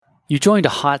You joined a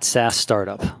hot SaaS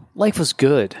startup. Life was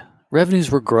good. Revenues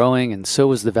were growing, and so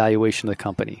was the valuation of the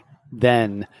company.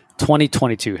 Then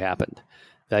 2022 happened.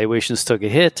 Valuations took a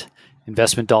hit.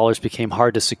 Investment dollars became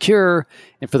hard to secure.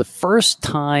 And for the first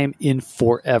time in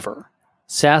forever,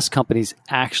 SaaS companies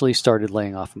actually started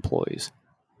laying off employees.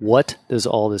 What does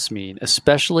all this mean,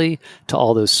 especially to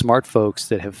all those smart folks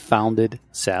that have founded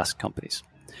SaaS companies?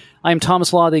 I am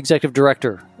Thomas Law, the Executive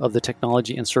Director of the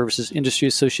Technology and Services Industry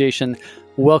Association.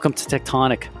 Welcome to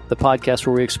Tectonic, the podcast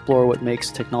where we explore what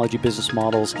makes technology business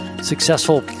models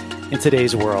successful in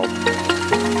today's world.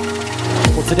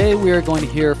 Well, today we are going to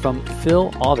hear from Phil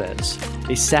Alves,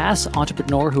 a SaaS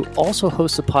entrepreneur who also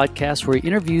hosts a podcast where he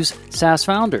interviews SaaS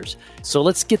founders. So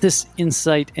let's get this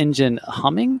insight engine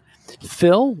humming.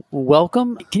 Phil,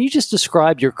 welcome. Can you just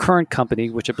describe your current company,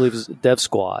 which I believe is Dev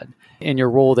Squad, and your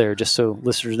role there, just so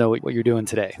listeners know what you're doing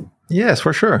today? Yes,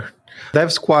 for sure.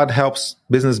 Dev Squad helps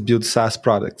business build SaaS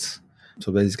products.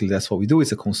 So basically, that's what we do.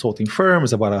 It's a consulting firm.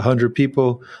 It's about 100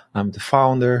 people. I'm the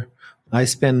founder. I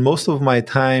spend most of my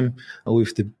time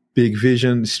with the big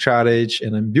vision strategy,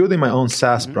 and I'm building my own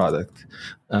SaaS product,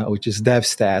 which is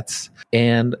DevStats.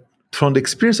 And from the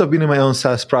experience of building my own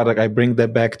SaaS product, I bring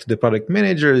that back to the product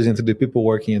managers and to the people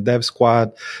working in Dev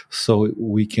Squad so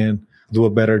we can do a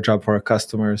better job for our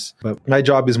customers. But my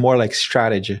job is more like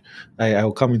strategy. I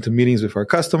will come into meetings with our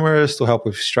customers to help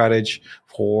with strategy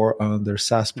for their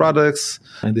SaaS products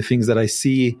and the things that I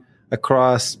see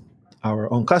across our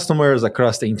own customers,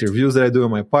 across the interviews that I do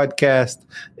in my podcast,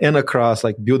 and across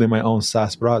like building my own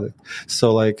SaaS product.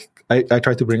 So like I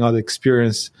try to bring out the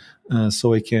experience so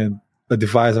we can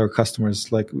advise our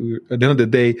customers. Like at the end of the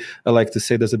day, I like to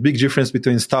say there's a big difference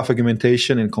between staff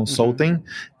augmentation and consulting.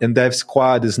 And Dev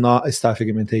Squad is not a staff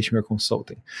augmentation or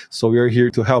consulting. So we are here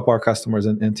to help our customers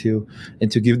and to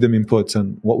give them inputs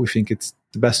on what we think it's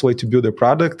the best way to build a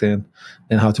product and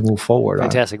how to move forward.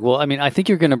 Fantastic. Well, I mean, I think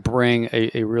you're going to bring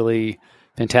a really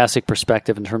fantastic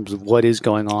perspective in terms of what is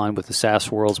going on with the SaaS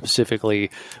world,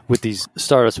 specifically with these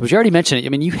startups. But you already mentioned it. I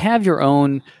mean, you have your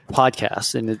own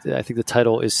podcast, and I think the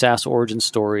title is SaaS Origin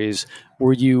Stories,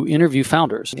 where you interview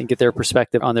founders and get their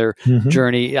perspective on their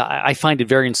journey. I find it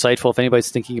very insightful. If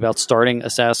anybody's thinking about starting a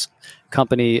SaaS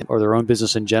company or their own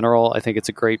business in general, I think it's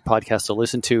a great podcast to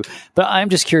listen to. But I'm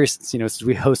just curious, since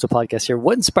we host a podcast here,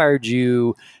 what inspired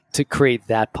you to create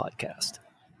that podcast?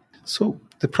 So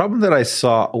the problem that I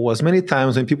saw was many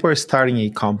times when people are starting a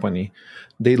company,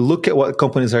 they look at what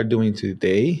companies are doing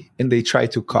today and they try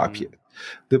to copy it.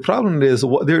 The problem is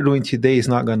what they're doing today is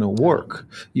not going to work.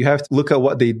 You have to look at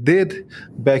what they did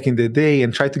back in the day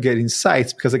and try to get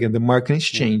insights because, again, the market is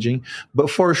changing. But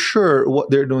for sure,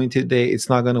 what they're doing today, it's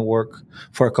not going to work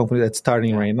for a company that's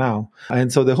starting right now.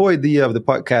 And so the whole idea of the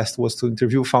podcast was to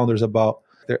interview founders about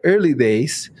their early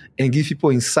days and give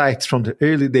people insights from the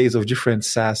early days of different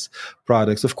SaaS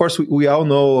products. Of course, we all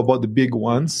know about the big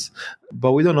ones,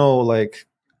 but we don't know like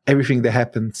everything that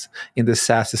happens in the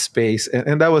SaaS space.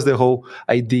 And that was the whole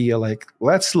idea. Like,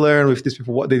 let's learn with these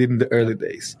people what they did in the early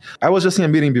days. I was just in a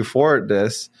meeting before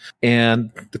this,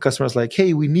 and the customer was like,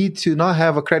 hey, we need to not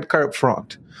have a credit card up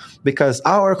front because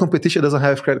our competition doesn't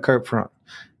have credit card up front.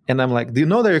 And I'm like, do you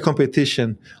know that your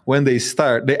competition, when they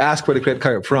start, they ask for the credit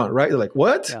card up front, right? They're like,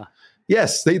 what? Yeah.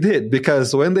 Yes, they did.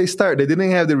 Because when they start, they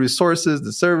didn't have the resources,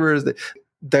 the servers.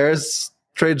 There's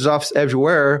trade-offs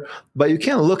everywhere. But you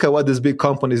can't look at what this big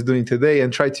company is doing today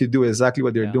and try to do exactly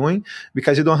what they're doing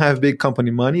because you don't have big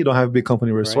company money, you don't have big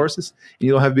company resources, and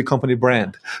you don't have big company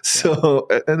brand. So,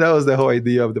 and that was the whole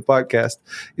idea of the podcast,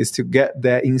 is to get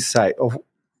that insight of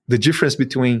the difference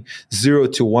between 0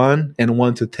 to 1 and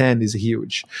 1 to 10 is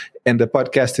huge. And the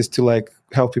podcast is to like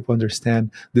help people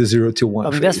understand the 0 to 1 I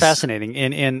mean, phase. that's fascinating.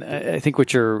 And I think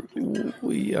what you're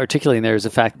articulating there is the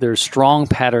fact that there's strong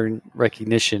pattern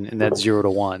recognition in that 0 to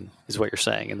 1 is what you're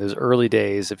saying. In those early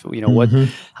days, if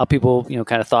how people,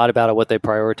 kind of thought about it, what they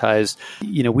prioritized.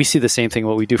 We see the same thing,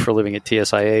 what we do for a living at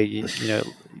TSIA,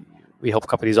 we help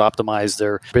companies optimize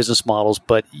their business models,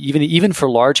 but even for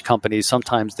large companies,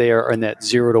 sometimes they are in that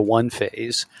 0 to 1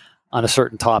 phase on a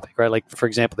certain topic, right? Like, for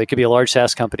example, they could be a large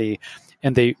SaaS company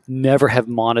and they never have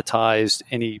monetized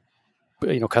any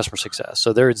customer success.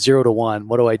 So they're at 0 to 1.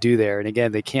 What do I do there? And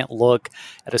again, they can't look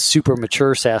at a super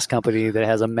mature SaaS company that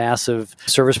has a massive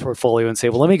service portfolio and say,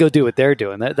 well, let me go do what they're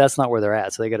doing. That's not where they're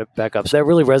at. So they got to back up. So that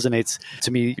really resonates to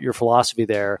me, your philosophy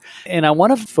there. And I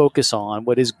want to focus on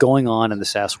what is going on in the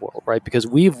SaaS world, right? Because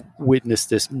we've witnessed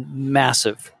this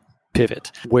massive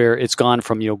pivot where it's gone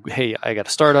from, hey, I got a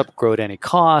startup, grow at any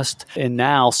cost. And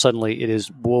now suddenly it is,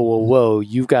 whoa,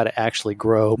 you've got to actually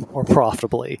grow more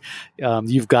profitably.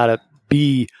 You've got to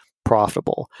be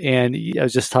profitable. And I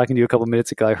was just talking to you a couple of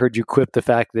minutes ago. I heard you quip the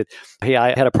fact that, hey, I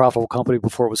had a profitable company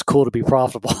before it was cool to be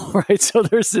profitable, right? So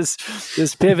there's this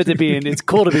pivot to being, it's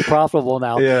cool to be profitable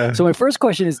now. Yeah. So my first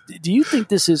question is, do you think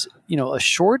this is, a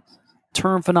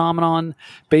short-term phenomenon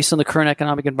based on the current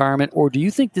economic environment, or do you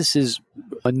think this is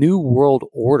a new world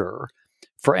order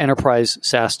for enterprise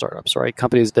SaaS startups, right?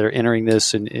 Companies that are entering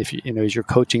this, and if as you're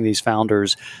coaching these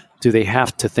founders, do they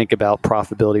have to think about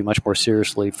profitability much more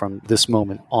seriously from this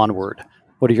moment onward?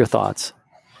 What are your thoughts?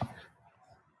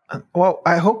 Well,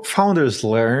 I hope founders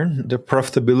learn the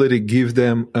profitability give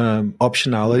them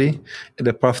optionality, and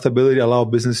the profitability allow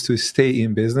business to stay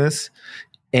in business,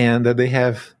 and that they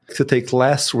have to take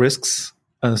less risks.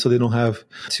 So they don't have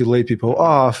to lay people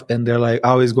off, and they're like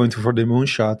always going for the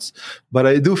moonshots. But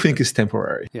I do think it's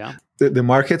temporary. Yeah, the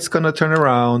market's going to turn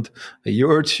around a year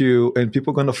or two, and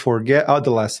people are going to forget all the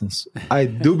lessons. I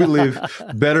do believe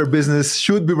better business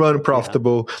should be run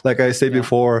profitable. Yeah. Like I said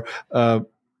before, I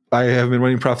have been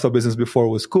running profitable business before it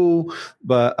was cool,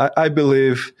 but I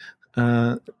believe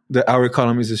that our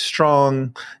economy is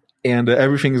strong, and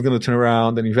everything is going to turn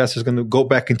around, and investors are going to go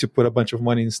back into put a bunch of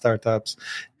money in startups.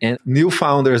 And new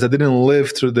founders that didn't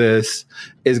live through this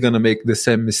is going to make the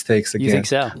same mistakes again. You think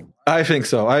so? I think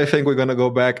so. I think we're going to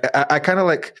go back. I kind of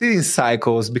like in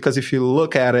cycles, because if you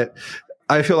look at it,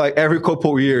 I feel like every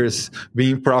couple of years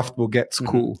being profitable gets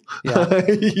cool. And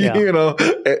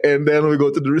then we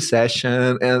go to the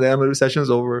recession, and then the recession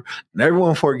is over, and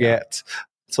everyone forgets.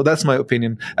 So that's my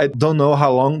opinion. I don't know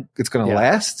how long it's going to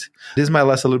last. This might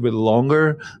last a little bit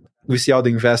longer. We see all the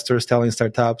investors telling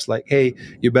startups like, hey,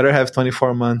 you better have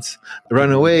 24 months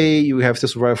run away. You have to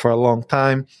survive for a long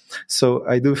time. So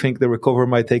I do think the recovery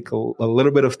might take a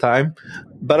little bit of time.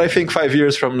 But I think 5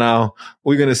 years from now,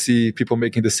 we're going to see people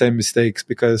making the same mistakes,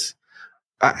 because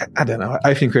I don't know.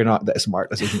 I think we're not that smart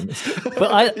as a humans.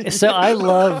 I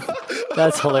love,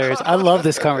 that's hilarious. I love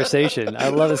this conversation.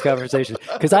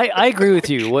 Because I agree with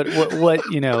you. What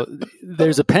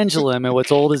there's a pendulum, and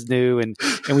what's old is new, and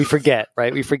we forget,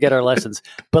 right? We forget our lessons.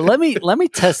 But let me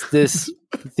test this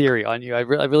theory on you. I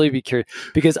really be curious,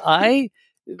 because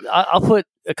I'll put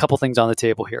a couple things on the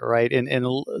table here, right?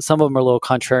 And some of them are a little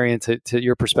contrarian to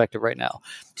your perspective right now.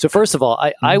 So first of all,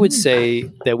 I would say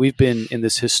that we've been in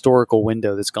this historical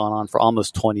window that's gone on for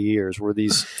almost 20 years, where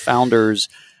these founders,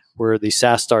 where these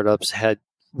SaaS startups had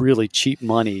really cheap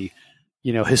money,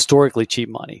 historically cheap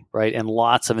money, right? And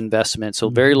lots of investment. So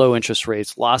very low interest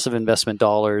rates, lots of investment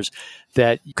dollars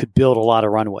that you could build a lot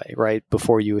of runway, right?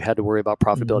 Before you had to worry about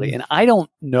profitability. And I don't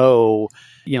know,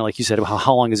 like you said,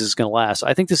 how long is this going to last?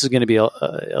 I think this is going to be a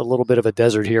little bit of a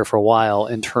desert here for a while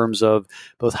in terms of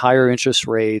both higher interest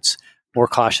rates, more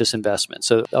cautious investment.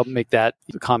 So I'll make that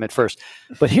comment first.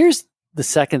 But here's the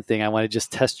second thing, I want to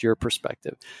just test your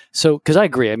perspective. So, because I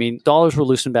agree, I mean, dollars will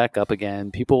loosen back up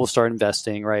again. People will start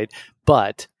investing, right?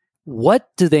 But what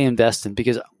do they invest in?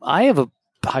 Because I have a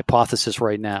hypothesis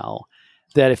right now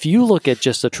that if you look at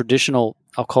just a traditional,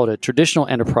 I'll call it a traditional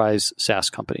enterprise SaaS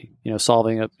company,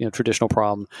 solving a traditional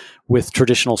problem with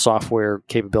traditional software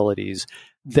capabilities,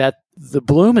 that the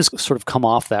bloom has sort of come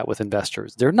off that with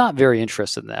investors. They're not very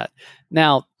interested in that.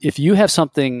 Now, if you have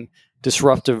something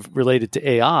disruptive related to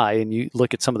AI, and you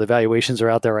look at some of the valuations that are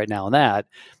out there right now on that,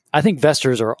 I think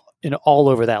investors are all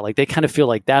over that. Like, they kind of feel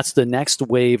like that's the next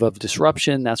wave of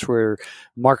disruption. That's where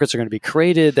markets are going to be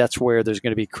created. That's where there's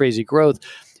going to be crazy growth.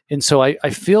 And so I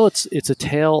feel it's a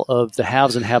tale of the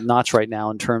haves and have-nots right now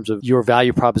in terms of your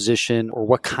value proposition or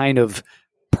what kind of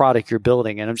product you're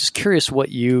building. And I'm just curious what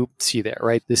you see there,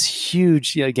 right? This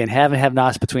huge, again, have and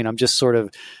have-nots between, I'm just sort of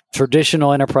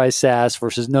traditional enterprise SaaS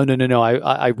versus no,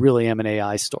 I really am an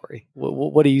AI story.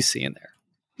 What do you see in there?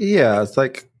 Yeah, it's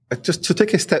like, just to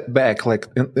take a step back,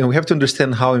 and we have to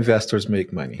understand how investors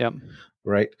make money. Yep.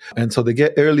 Right? And so they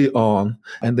get early on,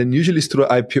 and then usually it's through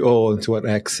an IPO into an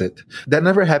exit. That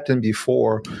never happened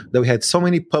before, that we had so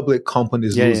many public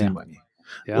companies losing money.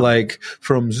 Yeah. Like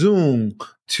from Zoom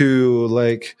to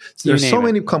there's so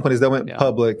many companies that went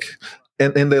public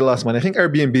and they lost money. I think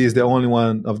Airbnb is the only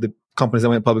one of the companies that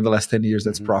went public in the last 10 years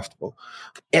that's profitable.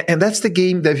 And that's the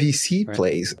game that VC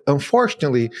plays.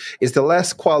 Unfortunately, it's the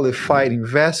less qualified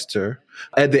investor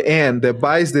at the end that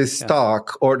buys this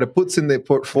stock or that puts in the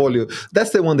portfolio. That's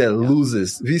the one that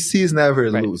loses. VCs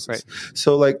never lose. Right.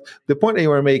 So the point that you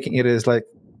were making, it is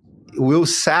will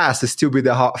SaaS still be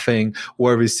the hot thing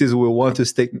where VCs will want to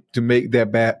stake to make their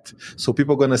bet? So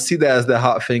people are going to see that as the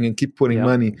hot thing and keep putting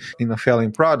money in a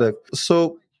failing product.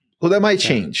 So So that might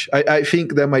change. I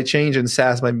think that might change, and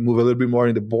SaaS might move a little bit more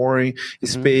in the boring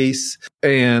space.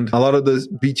 And a lot of those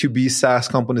B2B SaaS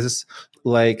companies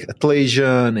like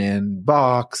Atlassian and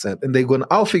Box, and they're going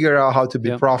to all figure out how to be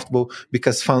profitable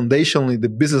because foundationally the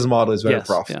business model is very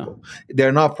profitable.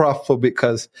 They're not profitable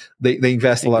because they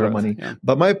invest a lot of money.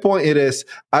 But my point is,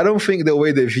 I don't think the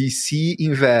way the VC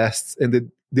invests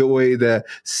and the way the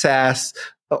SaaS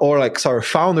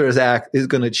founders act is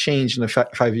going to change in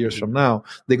 5 years from now.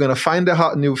 They're going to find a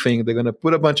hot new thing. They're going to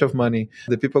put a bunch of money.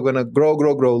 The people are going to grow,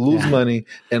 lose money,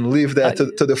 and leave that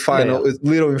to the final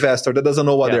little investor that doesn't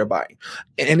know what they're buying.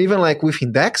 And even like with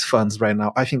index funds right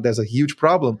now, I think there's a huge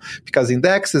problem because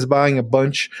index is buying a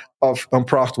bunch of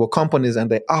unprofitable companies and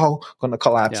they're all going to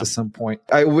collapse at some point.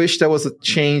 I wish there was a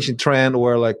change in trend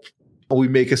where like, we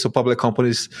make it so public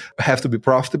companies have to be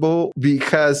profitable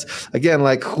because, again,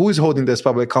 like who is holding this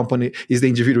public company is the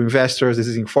individual investors. This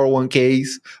is in 401ks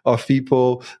of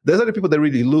people. Those are the people that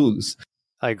really lose.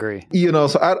 I agree.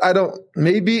 So I don't,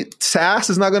 maybe SaaS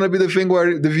is not going to be the thing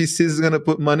where the VC is going to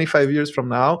put money 5 years from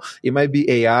now. It might be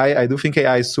AI. I do think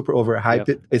AI is super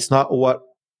overhyped. It's not what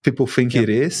people think it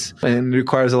is, and it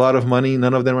requires a lot of money.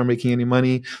 None of them are making any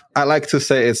money. I like to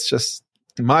say it's just,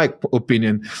 in my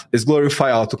opinion, is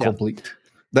glorify autocomplete.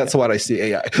 That's what I see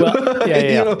AI. Well,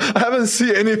 I haven't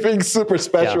seen anything super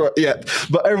special yet,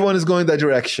 but everyone is going that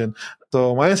direction.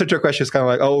 So my answer to your question is kind of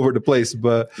like all over the place,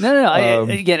 but no. I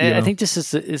think this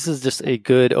is just a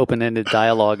good open-ended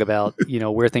dialogue about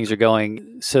where things are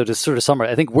going. So to sort of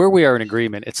summarize, I think where we are in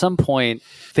agreement, at some point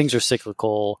things are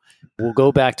cyclical. We'll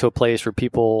go back to a place where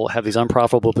people have these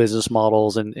unprofitable business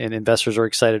models and investors are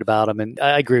excited about them. And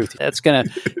I agree with you. That's going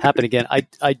to happen again.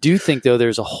 I do think, though,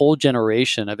 there's a whole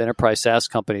generation of enterprise SaaS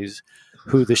companies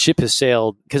who the ship has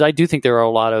sailed, because I do think there are a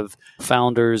lot of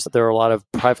founders, there are a lot of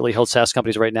privately held SaaS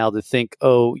companies right now that think,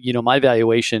 my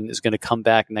valuation is going to come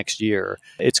back next year.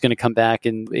 It's going to come back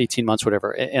in 18 months,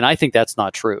 whatever. And I think that's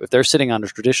not true. If they're sitting on a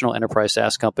traditional enterprise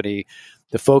SaaS company,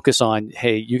 the focus on,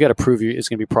 hey, you got to prove it's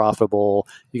going to be profitable.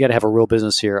 You got to have a real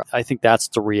business here. I think that's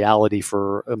the reality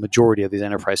for a majority of these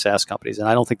enterprise SaaS companies. And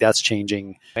I don't think that's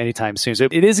changing anytime soon. So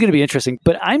it is going to be interesting,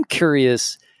 but I'm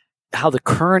curious how the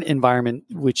current environment,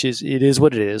 which is, it is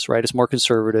what it is, right? It's more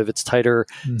conservative. It's tighter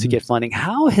to get funding.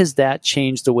 How has that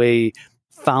changed the way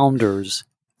founders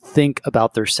think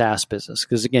about their SaaS business?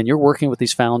 Because again, you're working with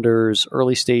these founders,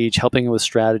 early stage, helping them with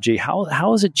strategy. How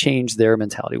has it changed their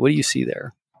mentality? What do you see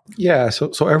there? Yeah, so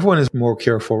everyone is more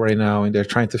careful right now, and they're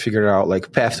trying to figure out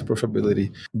like path to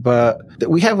profitability. But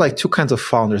we have like two kinds of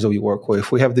founders that we work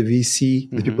with. We have the VC,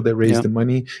 the people that raise the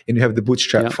money, and you have the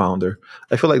bootstrap founder.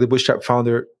 I feel like the bootstrap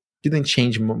founder didn't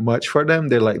change much for them.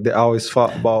 They always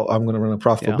thought about, I'm going to run a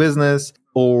profitable business,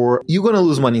 or you're going to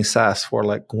lose money in SaaS for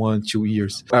like 1-2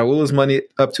 years. I will lose money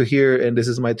up to here, and this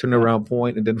is my turnaround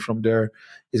point, and then from there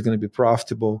it's going to be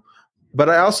profitable. But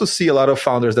I also see a lot of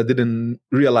founders that didn't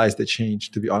realize the change,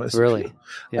 to be honest with you.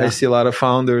 Yeah. I see a lot of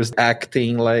founders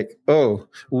acting like, oh,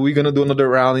 we're going to do another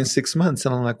round in 6 months.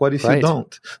 And I'm like, what if you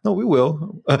don't? No, we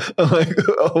will. I'm like,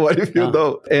 oh, what if you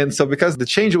don't? And so because the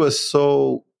change was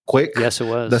so quick, yes, it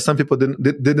was, that some people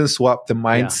didn't swap the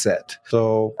mindset.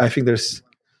 So I think there's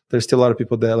still a lot of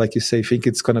people that, like you say, think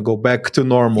it's going to go back to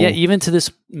normal. Yeah, even to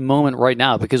this moment right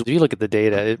now, because if you look at the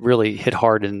data, it really hit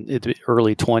hard in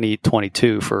early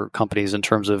 2022 for companies in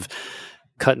terms of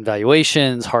cutting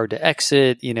valuations, hard to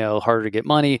exit, harder to get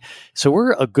money. So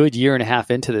we're a good year and a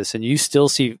half into this, and you still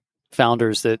see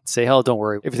founders that say, oh, don't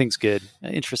worry, everything's good.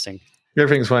 Interesting.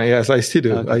 Everything's fine. Yes, I still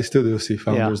do. Okay. I still do see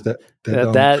founders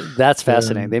that's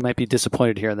fascinating. They might be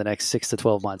disappointed here in the next 6 to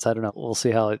 12 months. I don't know. We'll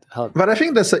see how. But I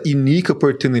think that's a unique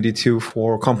opportunity too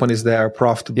for companies that are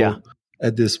profitable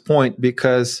at this point,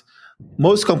 because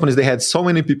most companies, they had so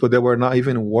many people that were not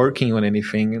even working on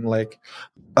anything. And like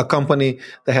a company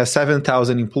that has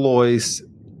 7,000 employees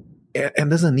and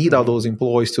doesn't need all those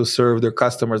employees to serve their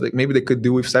customers. Like maybe they could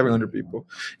do with 700 people.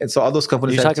 And so all those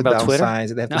companies have to downsize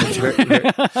and they have to make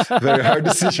very, very hard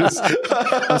decisions.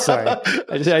 I'm sorry.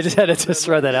 I just had to just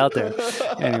throw that out there.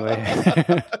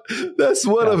 Anyway. That's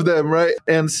one of them, right?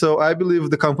 And so I believe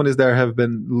the companies that have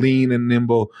been lean and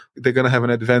nimble, they're going to have an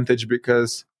advantage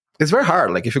because it's very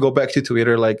hard. Like if you go back to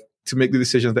Twitter, like to make the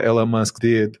decisions that Elon Musk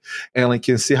did, and like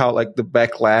you can see how like the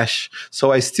backlash.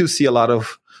 So I still see a lot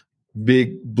of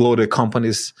big bloated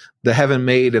companies that haven't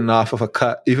made enough of a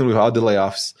cut, even with all the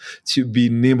layoffs, to be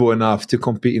nimble enough to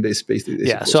compete in the space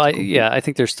that I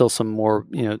think there's still some more,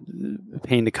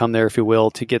 pain to come there, if you will,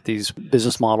 to get these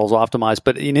business models optimized.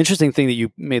 But an interesting thing that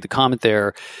you made the comment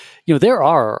there, there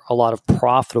are a lot of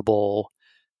profitable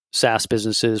SaaS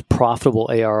businesses, profitable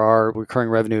ARR, recurring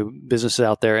revenue businesses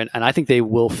out there. And I think they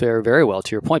will fare very well,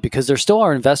 to your point, because there still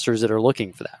are investors that are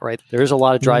looking for that, right? There's a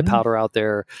lot of dry powder out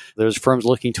there. There's firms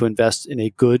looking to invest in a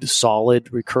good,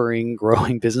 solid, recurring,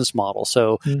 growing business model.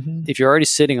 So if you're already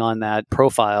sitting on that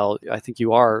profile, I think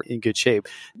you are in good shape.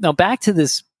 Now, back to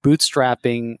this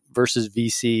bootstrapping versus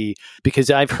VC,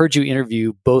 because I've heard you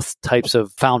interview both types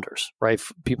of founders, right?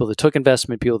 People that took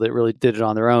investment, people that really did it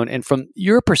on their own. And from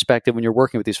your perspective, when you're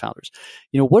working with these founders,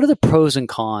 what are the pros and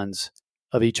cons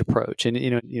of each approach?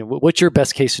 And what's your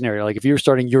best case scenario? Like if you're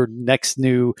starting your next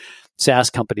new SaaS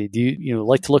company, do you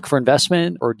like to look for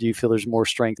investment, or do you feel there's more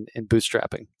strength in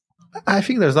bootstrapping? I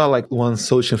think there's not like one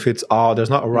solution fits all. There's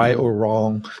not right or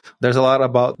wrong. There's a lot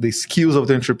about the skills of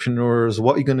the entrepreneurs,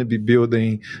 what you're going to be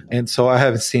building. And so I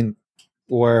haven't seen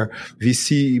where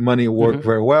VC money work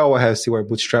very well. I have seen where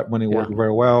bootstrap money work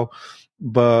very well.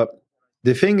 But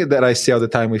the thing that I see all the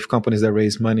time with companies that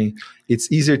raise money,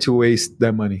 it's easier to waste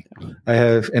that money.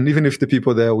 And even if the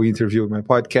people that we interview in my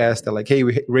podcast are like, hey,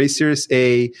 we raised Series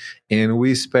A and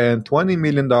we spent $20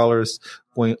 million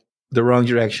going the wrong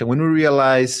direction. When we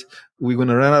realize we're going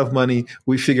to run out of money,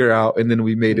 we figure out, and then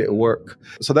we made it work.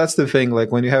 So that's the thing.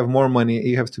 Like when you have more money,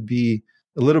 you have to be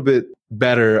a little bit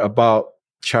better about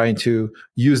trying to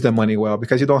use the money well,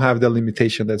 because you don't have the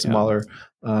limitation that smaller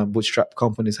bootstrap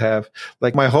companies have.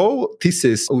 Like my whole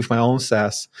thesis with my own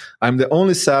SaaS, I'm the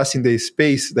only SaaS in the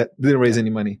space that didn't raise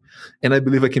any money. And I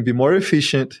believe I can be more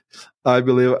efficient. I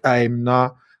believe I'm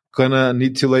not gonna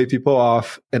need to lay people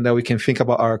off, and that we can think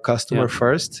about our customer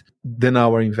first, then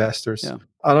our investors.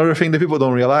 Another thing that people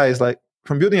don't realize, like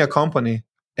from building a company,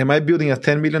 am I building a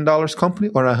 $10 million company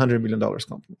or a $100 million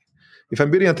company? If I'm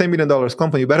building a $10 million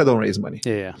company, you better don't raise money.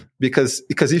 Because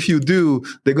if you do,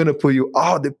 they're gonna put you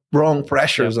all the wrong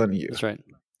pressures on you. That's right.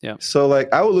 Yeah. So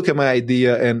like I would look at my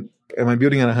idea and am I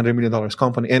building a $100 million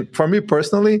company? And for me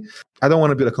personally, I don't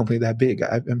want to build a company that big.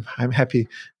 I'm happy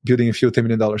building a few $10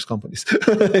 million companies.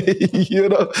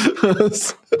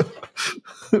 So,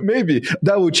 maybe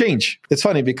that will change. It's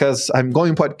funny because I'm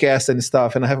going podcasts and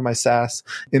stuff, and I have my SaaS,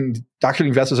 and actually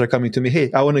investors are coming to me,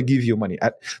 hey, I want to give you money.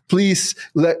 Please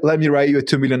let me write you a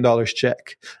 $2 million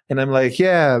check. And I'm like,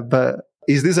 yeah, but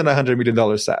is this an $100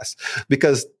 million SaaS?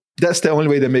 Because that's the only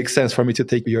way that makes sense for me to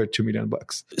take your $2 million.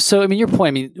 So, your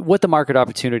point, what the market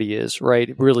opportunity is,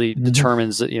 right, really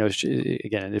determines that,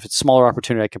 again, if it's a smaller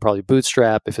opportunity, I can probably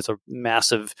bootstrap. If it's a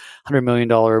massive $100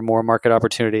 million or more market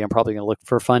opportunity, I'm probably going to look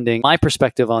for funding. My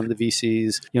perspective on the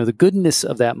VCs, the goodness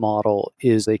of that model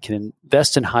is they can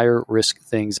invest in higher risk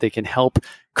things. They can help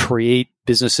create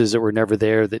businesses that were never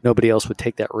there, that nobody else would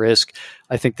take that risk.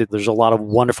 I think that there's a lot of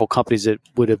wonderful companies that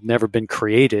would have never been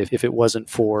created if it wasn't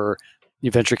for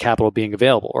venture capital being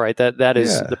available, right? That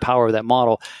is the power of that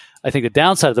model. I think the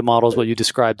downside of the model is what you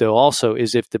described, though, also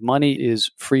is if the money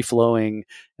is free flowing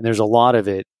and there's a lot of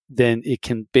it, then it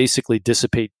can basically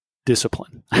dissipate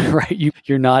discipline, right?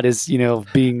 You're not as,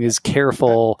 being as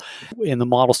careful, and the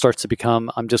model starts to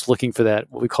become, I'm just looking for that,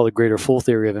 what we call the greater fool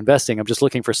theory of investing. I'm just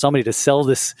looking for somebody to sell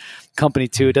this company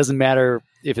to. It doesn't matter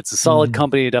if it's a solid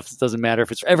company. It doesn't matter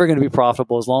if it's ever going to be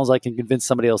profitable. As long as I can convince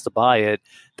somebody else to buy it,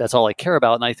 that's all I care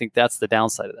about. And I think that's the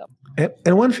downside of that.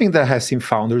 And one thing that I have seen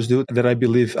founders do that I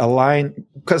believe align,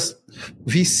 because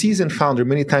VCs and founders,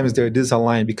 many times they're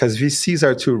disaligned because VCs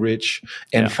are too rich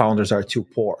and founders are too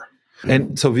poor.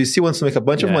 And so VC wants to make a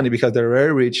bunch of money because they're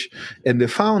very rich, and the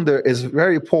founder is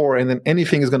very poor, and then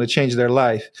anything is going to change their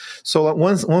life. So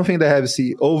one thing that I have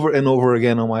seen over and over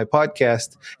again on my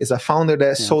podcast is a founder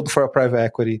that sold for a private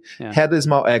equity, had a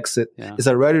small exit, is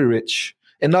already rich,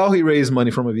 and now he raised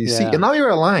money from a VC. And now you're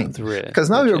aligned because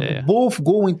now you're both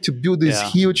going to build this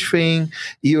huge thing.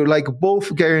 You're like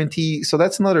both guarantee. So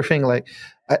that's another thing. Like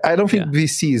I don't think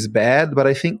VC is bad, but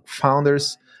I think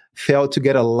founders failed to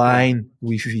get aligned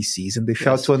with VCs, and they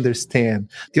failed to understand.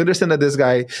 They understand that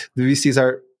the VCs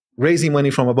are raising money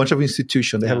from a bunch of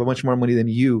institutions. They have a bunch more money than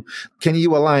you. Can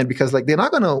you align? Because they're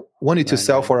not going to want you to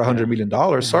sell for $100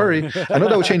 million. Sorry. I know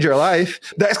that will change your life.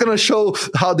 That's going to show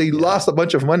how they lost a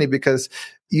bunch of money, because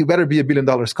you better be $1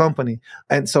 billion company.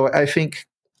 And so I think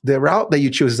the route that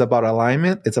you choose is about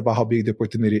alignment. It's about how big the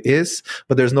opportunity is,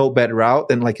 but there's no bad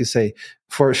route. And like you say,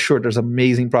 for sure, there's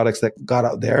amazing products that got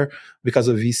out there because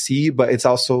of VC, but it's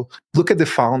also look at the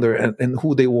founder and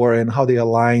who they were and how they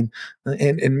align.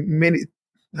 And many,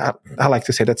 I like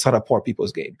to say that's not a poor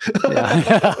people's game.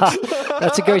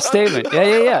 That's a great statement.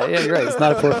 Yeah. You're right. It's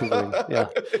not a poor people's game. Yeah,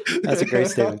 that's a great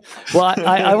statement. Well,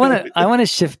 I want to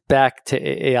shift back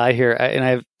to AI here, and I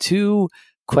have two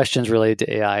questions related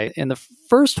to AI. And the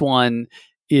first one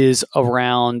is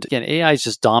around, again, AI is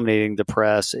just dominating the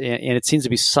press, and it seems to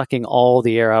be sucking all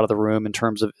the air out of the room in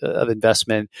terms of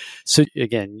investment. So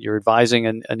again, you're advising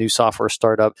a new software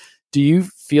startup. Do you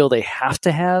feel they have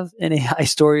to have an AI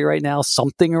story right now,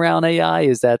 something around AI?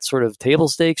 Is that sort of table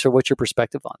stakes, or what's your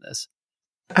perspective on this?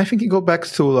 I think you go back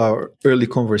to our early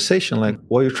conversation, like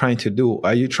what you're trying to do.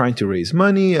 Are you trying to raise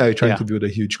money? Are you trying to build a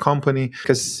huge company?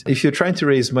 Because if you're trying to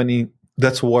raise money,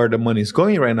 that's where the money is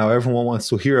going right now. Everyone wants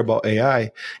to hear about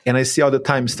AI. And I see all the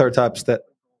time startups that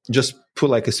just put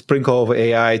like a sprinkle of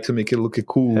AI to make it look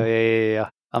cool. Yeah.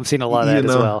 I'm seeing a lot of that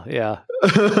as well. Yeah.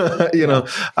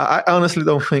 I honestly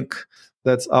don't think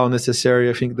that's all necessary.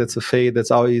 I think that's a fade.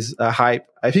 That's always a hype.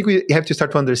 I think we have to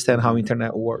start to understand how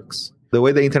internet works. The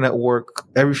way the internet works,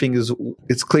 everything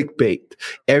it's clickbait.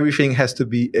 Everything has to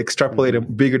be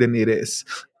extrapolated bigger than it is.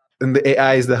 And the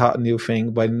AI is the hot new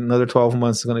thing. By another 12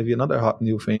 months, it's going to be another hot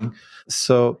new thing.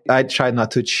 So I try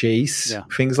not to chase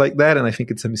things like that. And I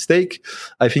think it's a mistake.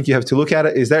 I think you have to look at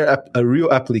it. Is there a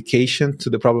real application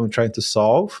to the problem I'm trying to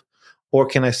solve? Or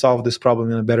can I solve this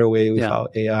problem in a better way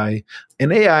without AI?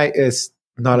 And AI is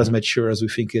not as mature as we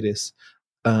think it is.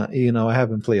 I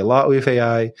haven't played a lot with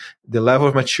AI. The level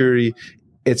of maturity,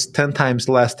 it's 10 times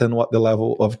less than what the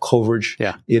level of coverage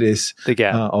it is. The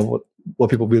gap. Of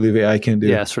what people believe AI can do.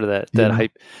 Yeah, sort of that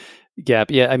hype gap.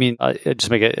 Yeah, I mean, I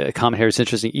just make a comment here. It's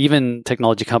interesting. Even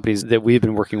technology companies that we've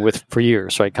been working with for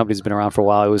years, right? Companies have been around for a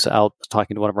while. I was out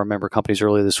talking to one of our member companies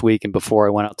earlier this week, and before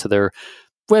I went out to their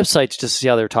websites just to see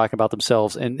how they're talking about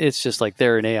themselves, and it's just like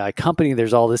they're an AI company.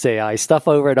 There's all this AI stuff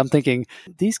over it. I'm thinking,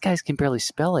 these guys can barely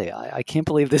spell AI. I can't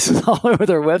believe this is all over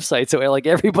their website. So like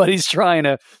everybody's trying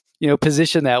to,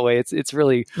 position that way. It's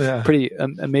really pretty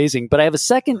amazing. But I have a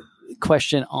second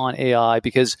question on AI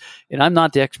and I'm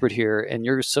not the expert here, and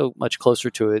you're so much closer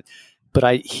to it, but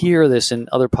I hear this in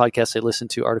other podcasts I listen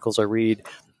to, articles I read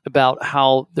about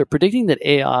how they're predicting that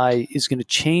AI is going to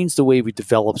change the way we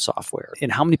develop software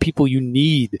and how many people you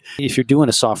need if you're doing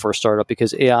a software startup,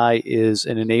 because AI is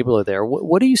an enabler there.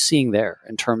 What are you seeing there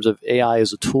in terms of AI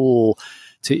as a tool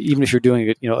to, even if you're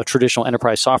doing a traditional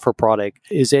enterprise software product?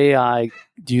 Is AI,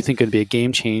 do you think, going to be a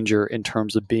game changer in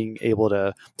terms of being able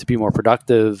to be more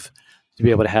productive, to be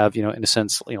able to have, in a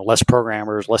sense, less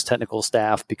programmers, less technical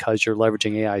staff because you're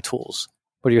leveraging AI tools?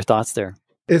 What are your thoughts there?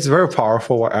 It's very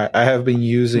powerful. I have been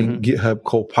using GitHub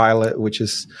Copilot, which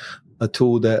is a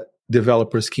tool that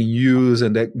developers can use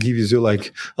and that gives you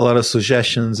like a lot of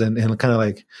suggestions and kind of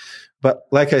like, but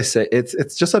like I said,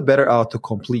 it's just a better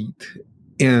autocomplete.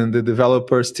 And the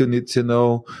developers still need to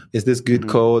know, is this good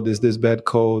code? Is this bad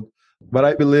code? But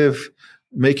I believe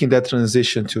making that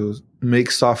transition to make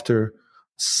software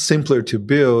simpler to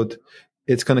build,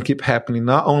 it's going to keep happening,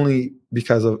 not only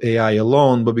because of AI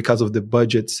alone, but because of the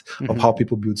budgets of how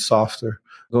people build software.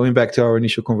 Going back to our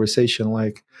initial conversation,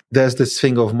 like there's this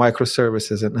thing of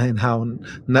microservices and how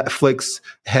Netflix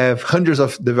have hundreds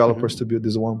of developers to build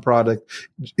this one product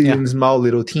in small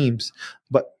little teams.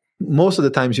 But most of the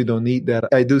times you don't need that.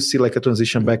 I do see like a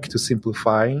transition back to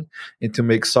simplifying and to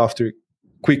make software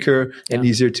quicker and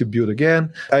easier to build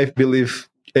again. I believe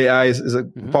AI is a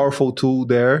powerful tool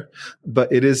there,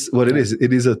 but it is what it is.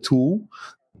 It is a tool.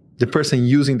 The person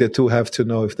using the tool have to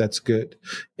know if that's good.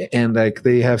 And like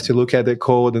they have to look at the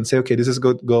code and say, okay, this is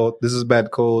good code, this is bad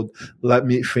code. Let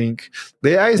me think.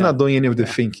 The AI is not doing any of the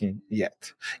thinking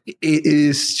yet. It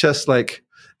is just like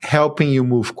helping you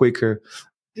move quicker,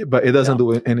 but it doesn't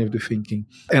do any of the thinking.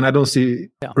 And I don't see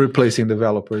replacing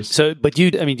developers. So, but do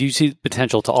you see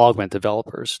potential to augment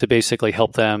developers, to basically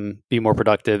help them be more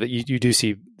productive? You do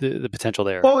see the potential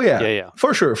there. Oh, yeah.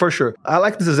 For sure. I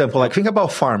like this example. Like, think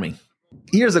about farming.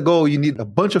 Years ago, you need a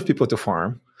bunch of people to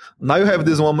farm. Now you have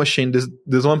this one machine,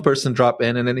 this one person drop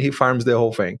in, and then he farms the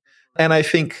whole thing. And I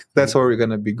think that's where we're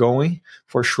going to be going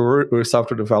for sure with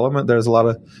software development. There's a lot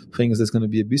of things that's going to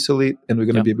be obsolete, and we're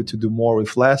going to be able to do more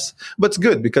with less. But it's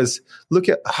good because look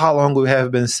at how long we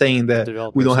have been saying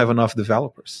that we don't have enough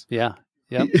developers. Yeah.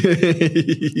 Yep.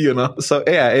 So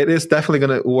it is definitely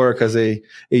going to work as a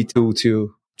tool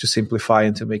to simplify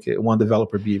and to make it one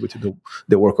developer be able to do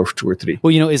the work of two or three.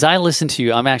 Well, as I listen to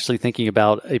you, I'm actually thinking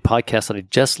about a podcast that I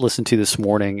just listened to this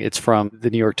morning. It's from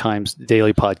the New York Times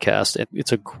Daily Podcast.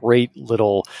 It's a great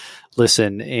little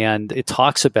listen, and it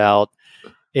talks about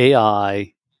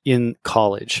AI in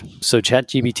college. So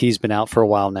ChatGPT has been out for a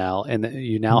while now, and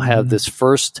you now have this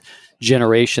first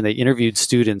generation. They interviewed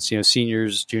students,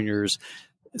 seniors, juniors,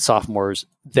 sophomores,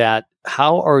 that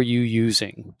how are you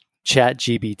using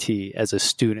ChatGPT as a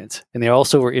student, and they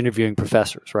also were interviewing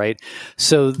professors, right?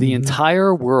 So the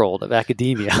entire world of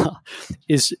academia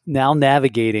is now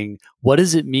navigating what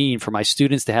does it mean for my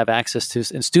students to have access to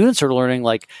this? And students are learning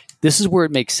like, this is where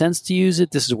it makes sense to use it.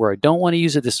 This is where I don't want to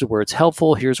use it. This is where it's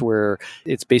helpful. Here's where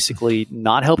it's basically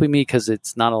not helping me because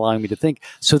it's not allowing me to think.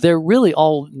 So they're really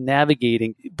all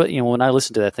navigating. But when I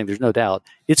listen to that thing, there's no doubt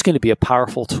it's going to be a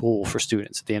powerful tool for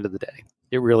students at the end of the day.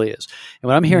 It really is. And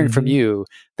what I'm hearing from you,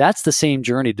 that's the same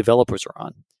journey developers are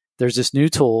on. There's this new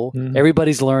tool.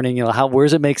 Everybody's learning, where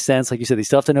does it make sense? Like you said, they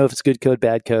still have to know if it's good code,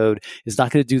 bad code. It's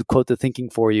not going to do quote the thinking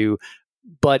for you,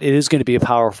 but it is going to be a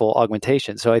powerful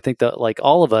augmentation. So I think that like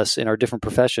all of us in our different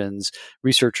professions,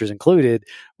 researchers included,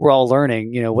 we're all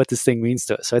learning, what this thing means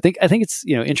to us. So I think it's,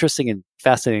 interesting and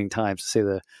fascinating times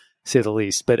to say the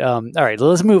least. But all right,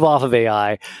 let's move off of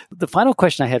AI. The final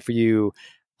question I had for you,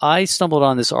 I stumbled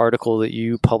on this article that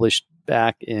you published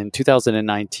back in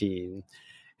 2019,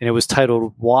 and it was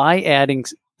titled, Why Adding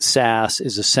SaaS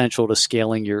is Essential to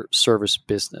Scaling Your Service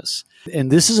Business.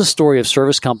 And this is a story of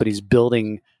service companies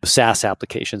building SaaS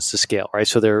applications to scale, right?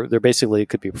 So they're basically, it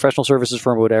could be a professional services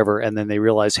firm or whatever, and then they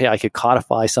realize, hey, I could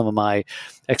codify some of my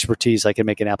expertise, I can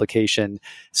make an application.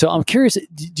 So I'm curious,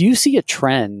 do you see a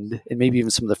trend, and maybe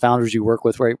even some of the founders you work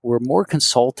with, right, where more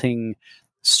consulting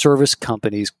service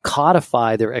companies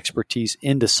codify their expertise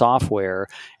into software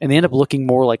and they end up looking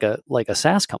more like a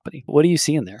SaaS company? What do you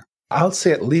see in there? I would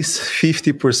say at least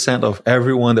 50% of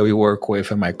everyone that we work with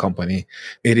in my company,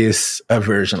 it is a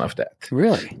version of that.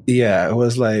 Really? Yeah, it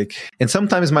was like, and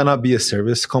sometimes it might not be a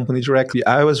service company directly.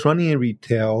 I was running a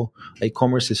retail,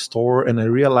 e-commerce store, and I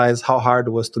realized how hard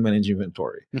it was to manage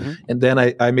inventory. And then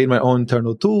I made my own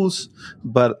internal tools,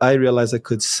 but I realized I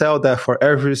could sell that for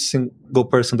every single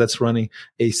person that's running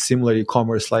a similar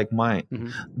e-commerce like mine.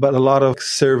 But a lot of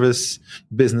service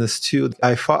business too.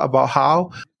 I thought about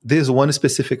how there's one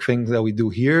specific thing that we do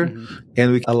here,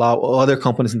 and we allow other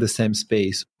companies in the same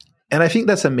space. And I think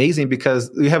that's amazing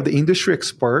because we have the industry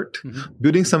expert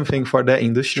building something for that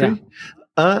industry,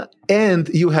 and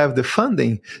you have the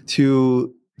funding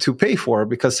to pay for,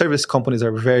 because service companies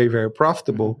are very, very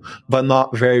profitable, but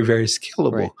not very, very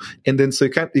scalable. Right. And then so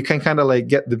you can kind of like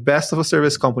get the best of a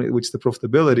service company, which is the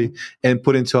profitability, and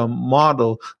put into a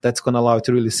model that's going to allow it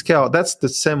to really scale. That's the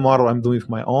same model I'm doing with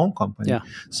my own company. Yeah.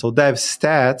 So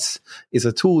DevStats is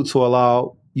a tool to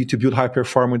allow you to build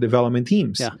high-performing development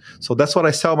teams. Yeah. So that's what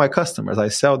I sell my customers. I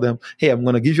sell them, hey, I'm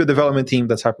going to give you a development team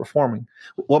that's high-performing.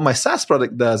 What my SaaS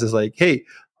product does is like, hey,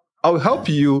 I'll help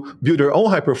you build your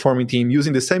own high-performing team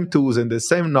using the same tools and the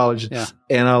same knowledge. Yeah.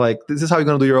 And I'm like, this is how you're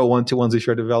going to do your one-to-ones with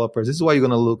your developers. This is why you're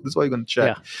going to look. This is why you're going to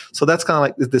check. Yeah. So that's kind of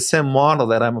like the same model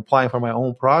that I'm applying for my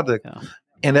own product. Yeah.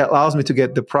 And that allows me to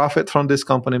get the profit from this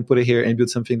company and put it here and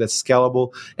build something that's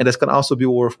scalable and that's going to also be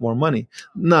worth more money.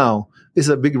 Now, it's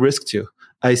a big risk too.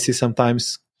 I see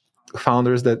sometimes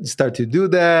founders that start to do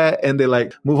that and they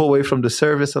like move away from the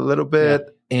service a little bit.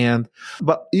 Yeah.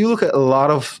 But you look at a lot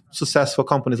of successful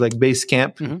companies like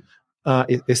Basecamp,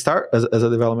 it start as a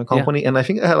development company. Yeah. And I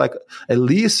think I had like at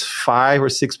least 5 or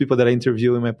 6 people that I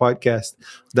interview in my podcast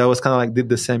that was kind of like did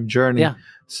the same journey. Yeah.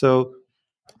 So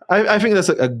I think that's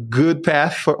a good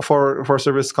path for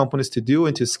service companies to do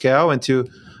and to scale and to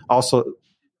also,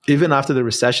 even after the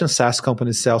recession, SaaS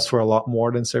companies sells for a lot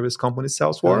more than service companies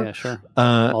sells for. Oh, yeah, sure.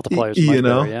 Multipliers,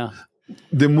 better, yeah.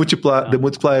 The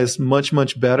multiplier is much,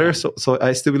 much better. So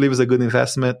I still believe it's a good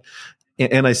investment.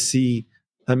 And I see,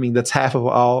 that's half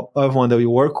of everyone that we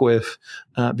work with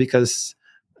because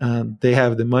they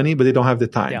have the money, but they don't have the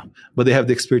time, but they have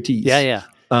the expertise. Yeah.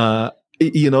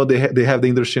 They have the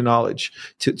industry knowledge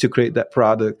to create that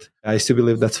product. I still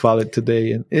believe that's valid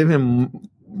today and even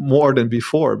more than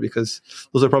before, because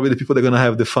those are probably the people that are going to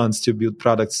have the funds to build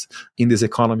products in this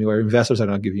economy where investors are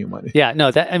not giving you money. Yeah,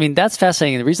 no, that's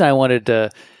fascinating. The reason I wanted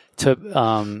to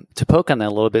poke on that a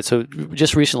little bit. So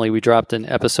just recently we dropped an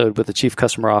episode with the chief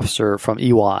customer officer from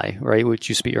EY, right, which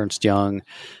used to be Ernst Young,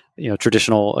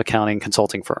 traditional accounting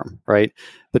consulting firm, right?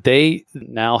 But they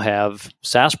now have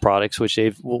SaaS products, which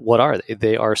what are they?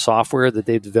 They are software that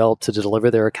they've developed to deliver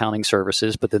their accounting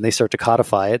services, but then they start to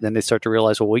codify it. And then they start to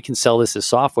realize, well, we can sell this as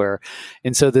software.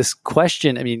 And so this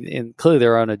question, and clearly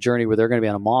they're on a journey where they're going to be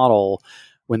on a model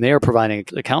when they are providing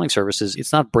accounting services.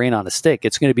 It's not brain on a stick.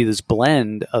 It's going to be this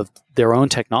blend of their own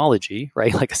technology,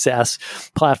 right? Like a SaaS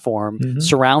platform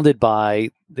surrounded by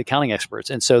the accounting experts.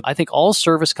 And so I think all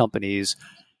service companies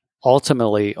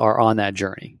ultimately are on that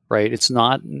journey, right? It's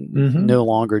not no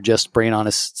longer just brain on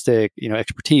a stick,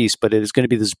 expertise, but it is going to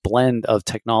be this blend of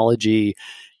technology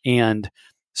and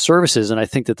services. And I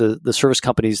think that the service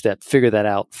companies that figure that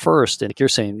out first, and like you're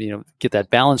saying, get that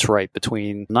balance right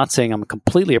between, I'm not saying I'm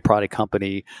completely a product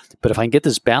company, but if I can get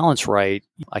this balance right,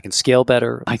 I can scale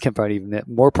better. I can provide even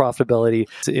more profitability.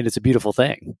 And it's a beautiful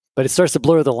thing, but it starts to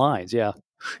blur the lines. Yeah.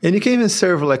 And you can even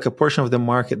serve like a portion of the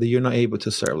market that you're not able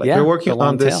to serve. Like we're working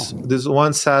on this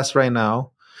one SaaS right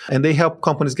now, and they help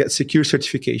companies get secure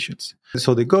certifications.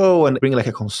 So they go and bring like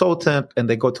a consultant, and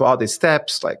they go through all the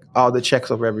steps, like all the checks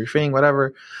of everything,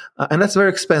 whatever. And that's very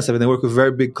expensive. And they work with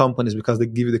very big companies because they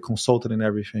give you the consultant and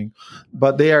everything.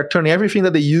 But they are turning everything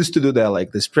that they used to do there,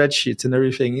 like the spreadsheets and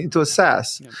everything, into a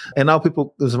SaaS. Yeah. And now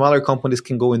the smaller companies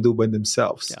can go and do by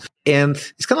themselves. Yeah. And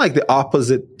it's kind of like the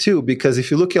opposite too, because if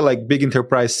you look at like big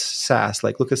enterprise SaaS,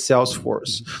 like look at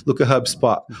Salesforce, look at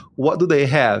HubSpot, what do they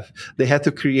have? They had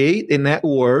to create a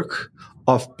network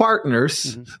of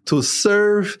partners to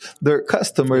serve their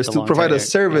customers, to provide a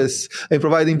service and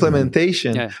provide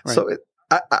implementation. Yeah, right. So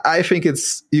I think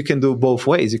you can do both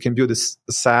ways. You can build a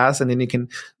SaaS, and then you can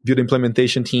build an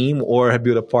implementation team, or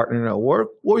build a partner network,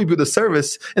 or you build a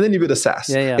service and then you build a SaaS.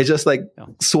 Yeah. It's just like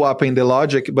swapping the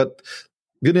logic, but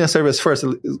building a service first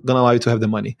is going to allow you to have the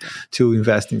money to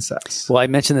invest in SaaS. Well, I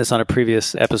mentioned this on a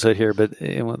previous episode here, but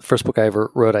in the first book I ever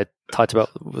wrote, I talked about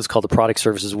what was called the product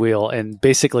services wheel. And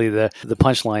basically the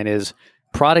punchline is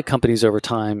product companies over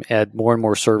time add more and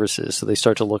more services. So they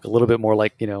start to look a little bit more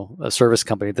like, a service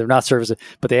company. They're not services,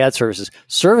 but they add services.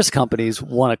 Service companies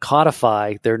want to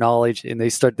codify their knowledge, and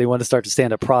they want to start to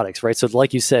stand up products, right? So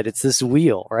like you said, it's this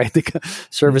wheel, right? The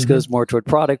service goes more toward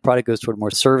product goes toward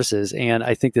more services. And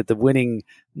I think that the winning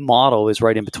model is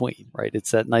right in between, right?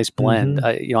 It's that nice blend.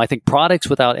 I think products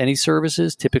without any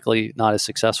services, typically not as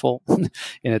successful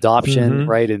in adoption,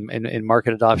 right? In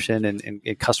market adoption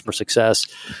and customer success.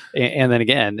 And then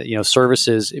again,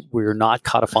 services, we're not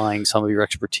codifying some of your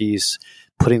expertise,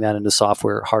 putting that into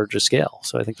software harder to scale.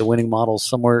 So I think the winning model is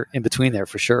somewhere in between there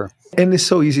for sure. And it's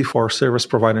so easy for service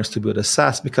providers to build a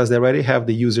SaaS because they already have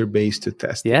the user base to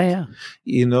test. Yeah.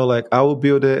 Like I will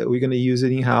build it. We're going to use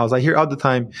it in-house. I hear all the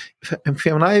time, if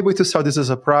I'm not able to sell this as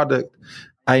a product,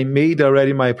 I made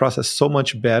already my process so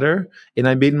much better, and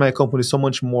I made my company so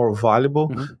much more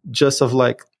valuable just of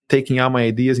like taking out my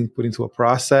ideas and put into a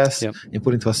process and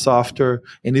put into a software.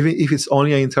 And even if it's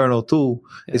only an internal tool,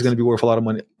 it's going to be worth a lot of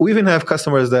money. We even have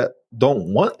customers that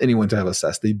don't want anyone to have a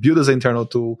SaaS. They build as an internal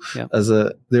tool as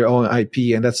their own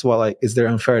IP. And that's what is their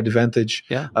unfair advantage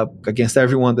against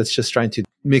everyone that's just trying to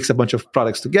mix a bunch of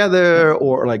products together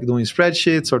or like doing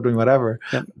spreadsheets or doing whatever.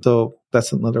 So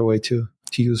that's another way to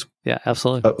use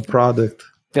absolutely a product.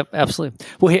 Yep, absolutely.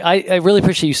 Well, hey, I really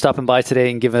appreciate you stopping by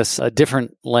today and giving us a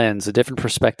different lens, a different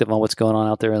perspective on what's going on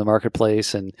out there in the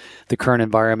marketplace and the current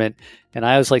environment. And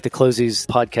I always like to close these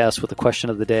podcasts with a question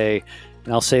of the day.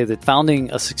 And I'll say that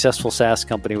founding a successful SaaS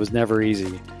company was never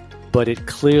easy, but it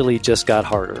clearly just got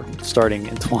harder starting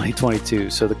in 2022.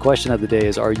 So the question of the day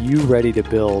is, are you ready to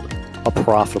build a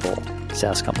profitable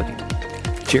SaaS company?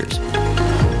 Cheers.